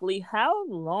 Realistically, how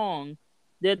long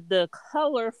did the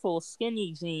colorful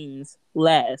skinny jeans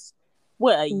last?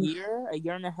 What, a year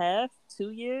and a half,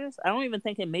 2 years? I don't even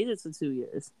think it made it to 2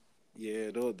 years.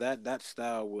 Yeah, though that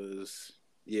style was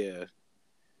yeah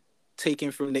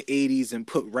taken from the '80s and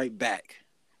put right back.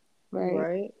 Right.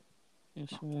 right.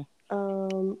 Mhm.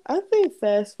 I think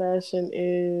fast fashion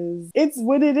it's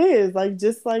what it is. Like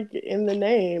just like in the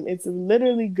name, it's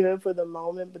literally good for the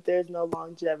moment, but there's no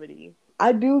longevity.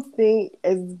 I do think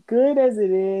as good as it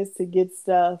is to get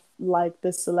stuff like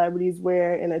the celebrities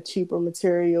wear in a cheaper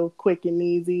material, quick and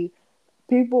easy,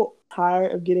 people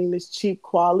tired of getting this cheap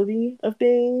quality of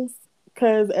things.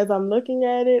 Because as I'm looking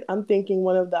at it, I'm thinking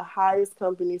one of the highest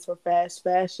companies for fast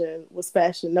fashion was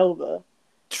Fashion Nova,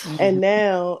 and Mhm.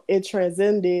 now it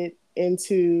transcended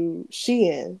into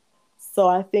Shein. So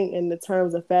I think in the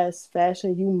terms of fast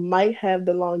fashion, you might have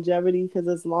the longevity because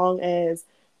as long as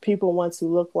people want to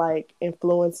look like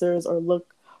influencers or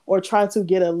look or try to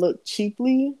get a look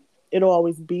cheaply, it'll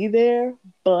always be there,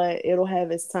 but it'll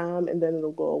have its time and then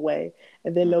it'll go away.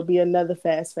 And then there'll be another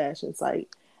fast fashion site.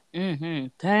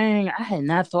 Dang, I had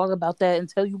not thought about that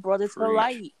until you brought it to Preach.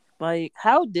 light. Like,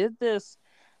 how did this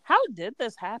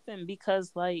happen?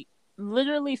 Because like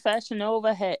literally Fashion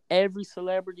Nova had every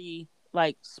celebrity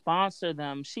like sponsor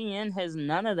them. Shein has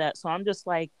none of that. So I'm just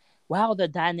like, wow, the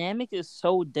dynamic is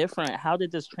so different. How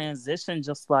did this transition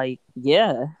just like,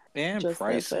 yeah. And Just that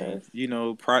pricing, fast.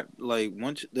 like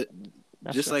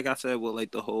That's just right. like I said with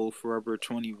like the whole Forever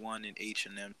 21 and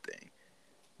H&M thing.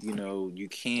 You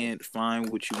can't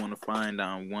find what you want to find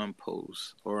on one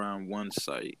post or on one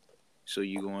site. So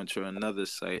you go into another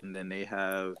site and then they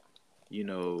have,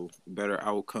 better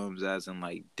outcomes as in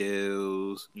like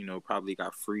deals, probably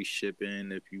got free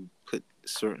shipping if you put a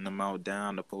certain amount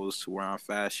down opposed to around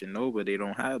Fashion Nova, they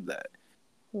don't have that.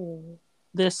 Hmm.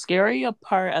 The scarier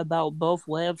part about both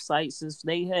websites is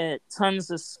they had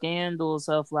tons of scandals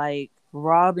of like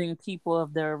robbing people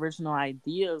of their original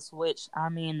ideas, which I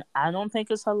mean, I don't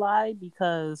think it's a lie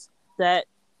because that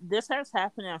this has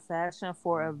happened in fashion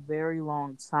for a very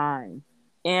long time.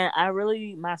 And I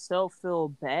really myself feel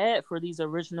bad for these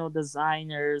original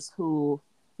designers who,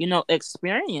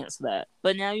 experience that.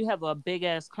 But now you have a big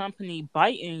ass company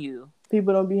biting you.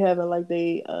 People don't be having like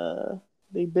they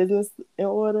business in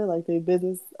order, like they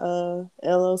business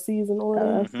LLCs in order.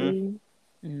 Mm-hmm. LLC.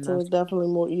 And So that's it's definitely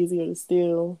more easier to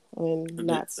steal and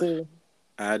not sue.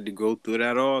 I had to go through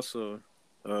that also.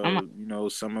 I'm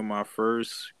Some of my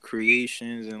first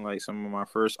creations and like some of my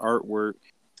first artwork,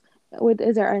 With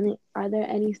is there any are there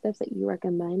any steps that you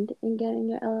recommend in getting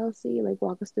your LLC? Like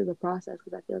walk us through the process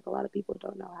because I feel like a lot of people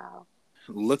don't know how.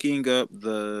 looking up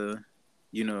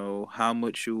how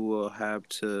much you will have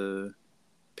to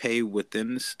pay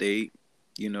within the state,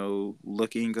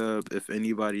 looking up if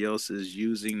anybody else is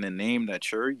using the name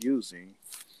that you're using,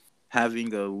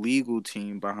 having a legal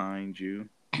team behind you,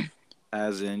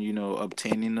 as in,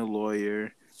 obtaining a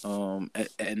lawyer,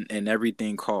 and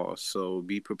everything costs. So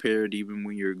be prepared even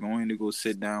when you're going to go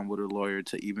sit down with a lawyer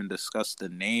to even discuss the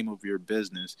name of your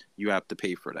business, you have to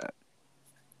pay for that.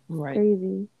 right.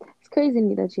 Crazy. It's crazy to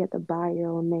me that you have to buy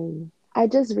your own name. I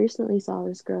just recently saw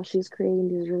this girl. She was creating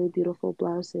these really beautiful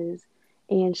blouses,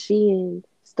 and she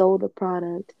stole the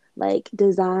product, like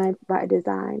design by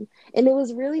design. And it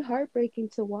was really heartbreaking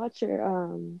to watch her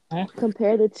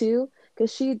compare the two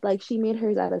because she made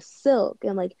hers out of silk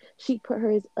and like she put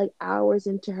hers like hours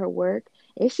into her work,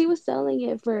 and she was selling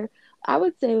it for. I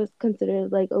would say it was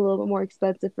considered like a little bit more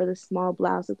expensive for the small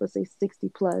blouse, like let's say 60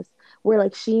 plus, where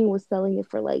like Shein was selling it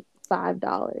for like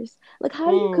 $5. Like,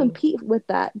 how do you Ooh. compete with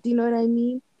that? Do you know what I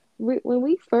mean? When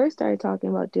we first started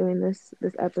talking about doing this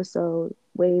episode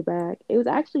way back, it was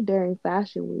actually during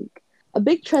Fashion Week. A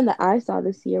big trend that I saw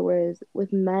this year was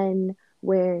with men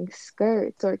wearing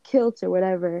skirts or kilts or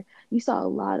whatever. You saw a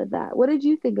lot of that. What did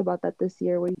you think about that this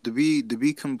year? To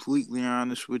be completely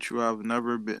honest with you, I've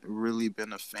never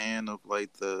been a fan of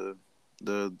like the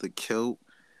kilt.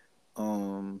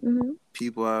 Hmm.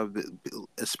 People have,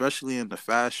 especially in the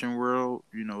fashion world,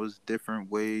 it's different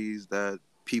ways that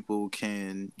people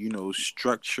can,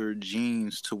 structure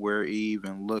jeans to where it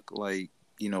even look like,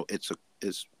 it's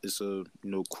a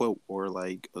quilt or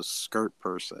like a skirt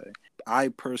per se. I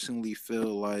personally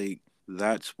feel like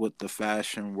that's what the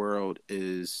fashion world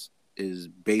is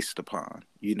based upon.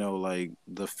 Like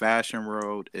the fashion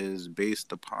world is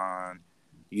based upon,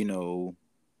 you know,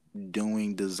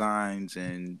 doing designs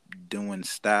and doing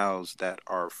styles that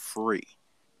are free.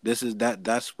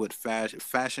 That's what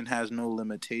fashion has no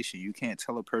limitation. You can't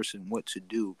tell a person what to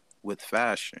do with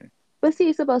fashion. But see,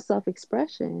 it's about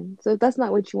self-expression. So if that's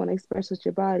not what you want to express with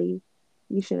your body,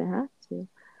 you shouldn't have to.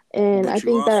 And I But you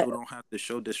think that also don't have to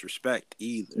show disrespect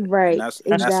either. And right, that's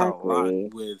That's that's a lot exactly,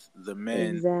 with the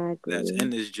men that's in exactly,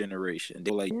 this generation.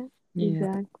 They like yeah, yeah.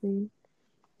 exactly,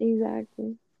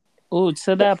 exactly. Ooh, to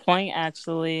But that point,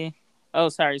 actually. Oh,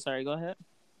 sorry. Go ahead.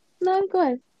 no, go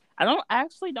ahead. I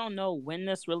don't know when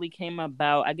this really came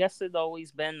about. I guess it's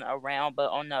always been around, but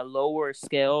on a lower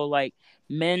scale, like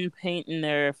men painting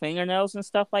their fingernails and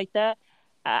stuff like that.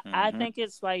 I hmm think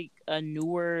it's like a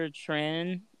newer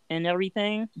trend and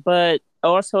everything, but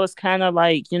also it's kind of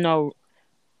like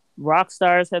rock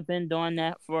stars have been doing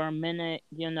that for a minute.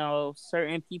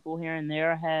 Certain people here and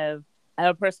there have.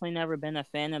 I've personally never been a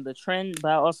fan of the trend, but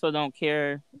I also don't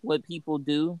care what people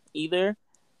do either.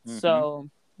 hmm So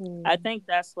I Hmm. think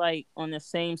that's like on the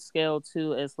same scale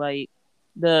too as like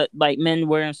the like men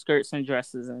wearing skirts and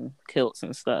dresses and kilts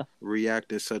and stuff.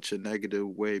 react in such a negative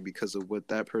way because of what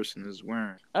that person is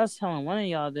wearing. I was telling one of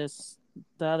y'all this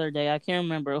the other day. I can't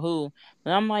remember who,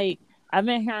 but I'm like, I've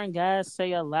been hearing guys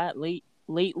say a lot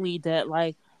lately that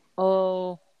like,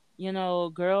 oh,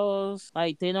 girls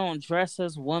like they don't dress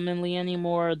as womanly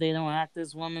anymore. They don't act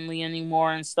as womanly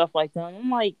anymore and stuff like that. And I'm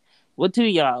like, what do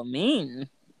y'all mean?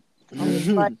 I'm just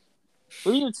like.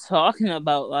 What are you talking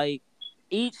about? Like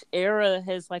each era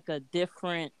has like a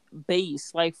different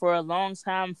base. Like for a long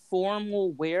time,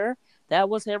 formal wear that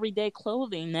was everyday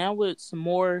clothing. Now it's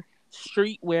more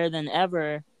streetwear than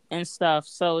ever and stuff.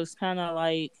 So it's kind of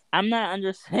like I'm not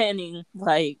understanding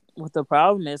like what the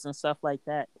problem is and stuff like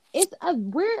that. It's a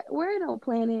we're in a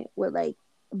planet with like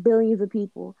billions of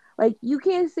people. Like you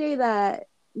can't say that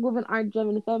women aren't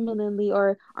driven femininely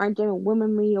or aren't driven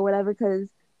womanly or whatever because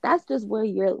that's just where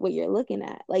you're what you're looking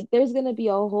at. Like there's gonna be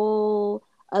a whole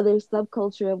other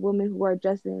subculture of women who are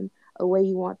dressing a way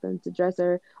you want them to dress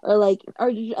or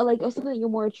something that you're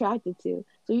more attracted to.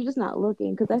 So you're just not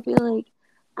looking because I feel like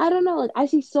I don't know, like I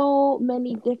see so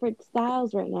many different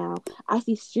styles right now. I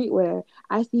see streetwear.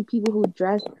 I see people who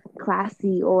dress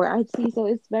classy or I see so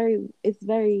it's a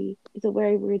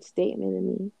very weird statement to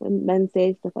me when men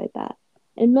say stuff like that.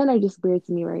 And men are just weird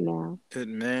to me right now.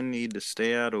 Men need to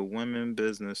stay out of women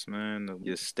business, man. The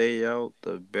you stay out,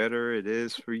 the better it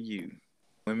is for you.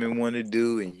 Women want to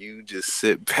do, and you just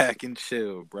sit back and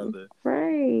chill, brother.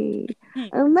 Right.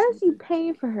 Unless you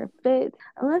paying for her fits,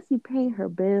 unless you paying her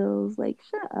bills, like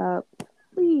shut up,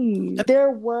 please. There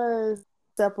was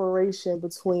separation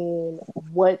between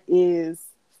what is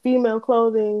female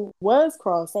clothing was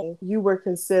crossing, you were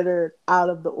considered out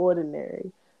of the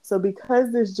ordinary. So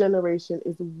because this generation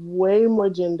is way more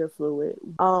gender fluid,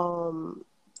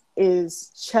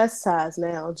 is chastised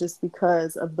now just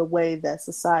because of the way that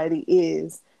society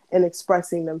is in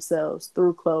expressing themselves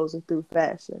through clothes and through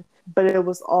fashion. But it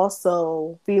was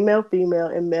also female, female,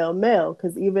 and male, male.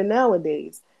 Because even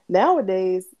nowadays,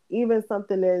 even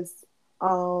something as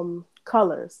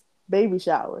colors, baby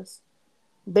showers.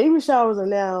 Baby showers are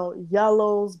now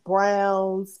yellows,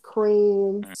 browns,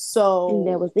 creams. And that So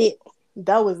was it.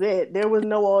 that was it. There was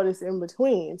no all this in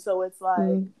between. So it's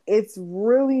like, it's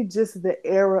really just the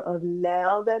era of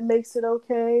now that makes it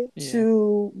okay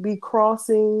to be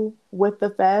crossing with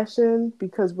the fashion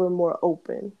because we're more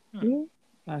open. Yeah,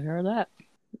 I heard that.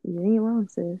 you ain't wrong,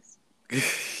 sis.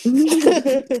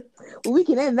 Well, we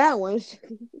can end that one.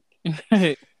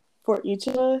 For each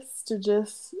of us to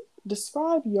just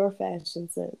describe your fashion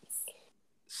sense.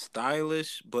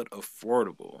 Stylish but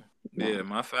affordable. Nice. Yeah,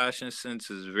 my fashion sense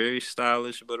is very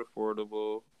stylish but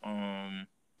affordable. I'm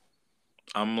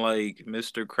like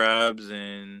Mr. Krabs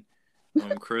and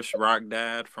Chris Rock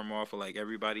Dad from off of like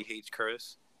Everybody Hates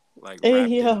Chris, like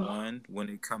wrapped in one when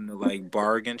it come to like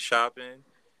bargain shopping.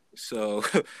 So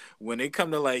when it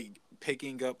come to like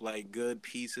picking up like good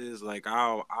pieces, like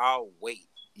I'll wait,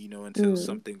 until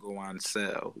something go on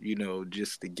sale,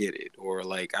 just to get it, or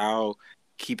like I'll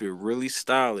keep it really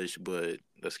stylish, but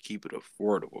let's keep it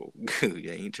affordable.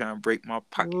 You ain't trying to break my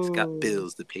pockets. Got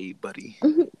bills to pay, buddy.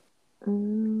 For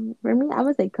me, I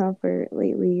would say comfort.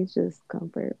 Lately, it's just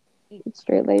comfort. It's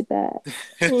straight like that.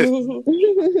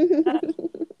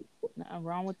 Not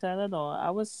wrong with that at all. I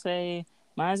would say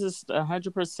mine's just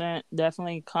 100%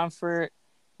 definitely comfort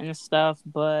and stuff.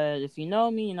 But if you know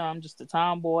me, I'm just a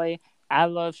tomboy. I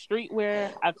love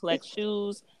streetwear. I collect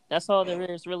shoes. That's all there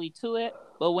is really to it.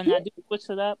 But when I do switch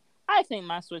it up, I think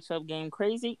my switch up game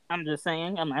crazy. I'm just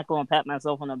saying. I'm not going to pat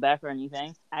myself on the back or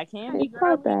anything. I can be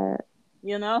Caught girly,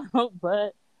 that.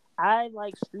 but I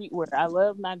like streetwear. I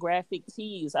love my graphic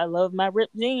tees. I love my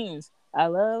ripped jeans. I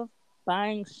love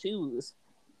buying shoes.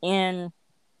 And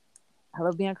I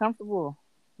love being comfortable.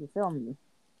 You feel me?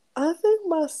 I think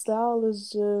my style is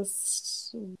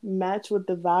just match with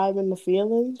the vibe and the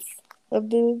feelings of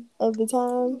the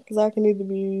time. Because I can either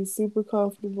be super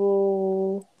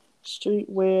comfortable,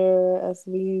 streetwear,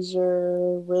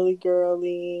 athleisure, really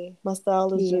girly. My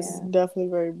style is just definitely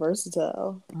very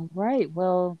versatile. All right.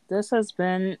 Well, this has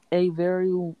been a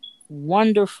very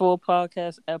wonderful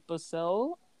podcast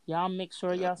episode. Y'all make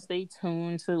sure y'all stay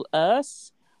tuned to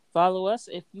us. Follow us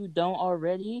if you don't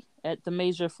already at The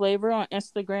Major Flavor on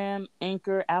Instagram,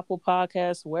 Anchor, Apple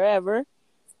Podcasts, wherever.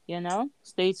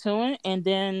 Stay tuned. And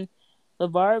then,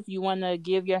 LeVar, if you want to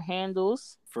give your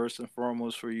handles. First and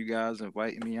foremost, for you guys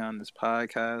inviting me on this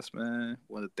podcast, man.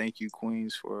 Want to thank you,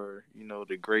 Queens, for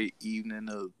the great evening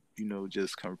of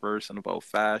just conversing about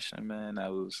fashion, man.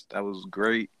 That was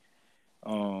great.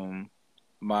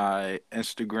 My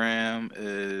Instagram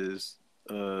is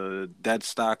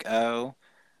Deadstock L.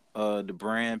 The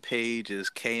brand page is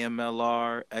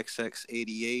KMLR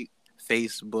XX88.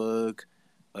 Facebook,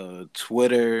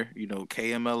 Twitter,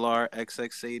 KMLR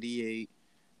XX88.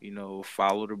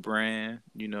 Follow the brand.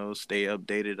 Stay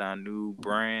updated on new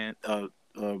brand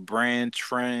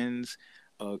trends,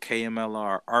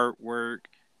 KMLR artwork,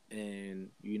 and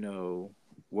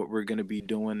what we're gonna be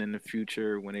doing in the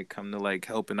future when it come to like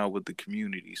helping out with the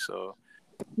community. So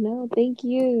no, thank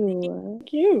you.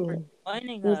 Thank you.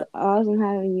 It was awesome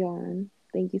having you on.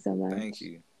 Thank you so much. Thank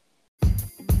you.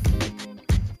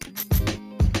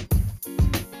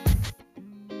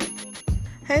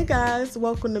 Hey guys,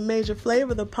 welcome to Major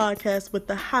Flavor, the podcast with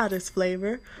the hottest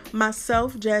flavor.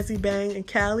 Myself, Jazzy Bang, and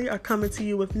Callie are coming to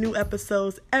you with new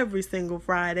episodes every single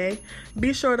Friday.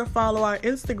 Be sure to follow our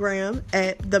Instagram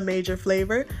at The Major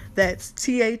Flavor. That's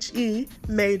THE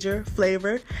Major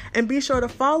Flavor. And be sure to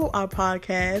follow our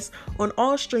podcast on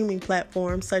all streaming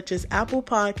platforms such as Apple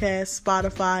Podcasts,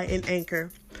 Spotify, and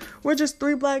Anchor. We're just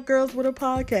 3 black girls with a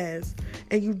podcast,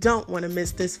 and you don't want to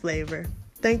miss this flavor.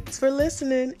 Thanks for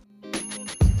listening.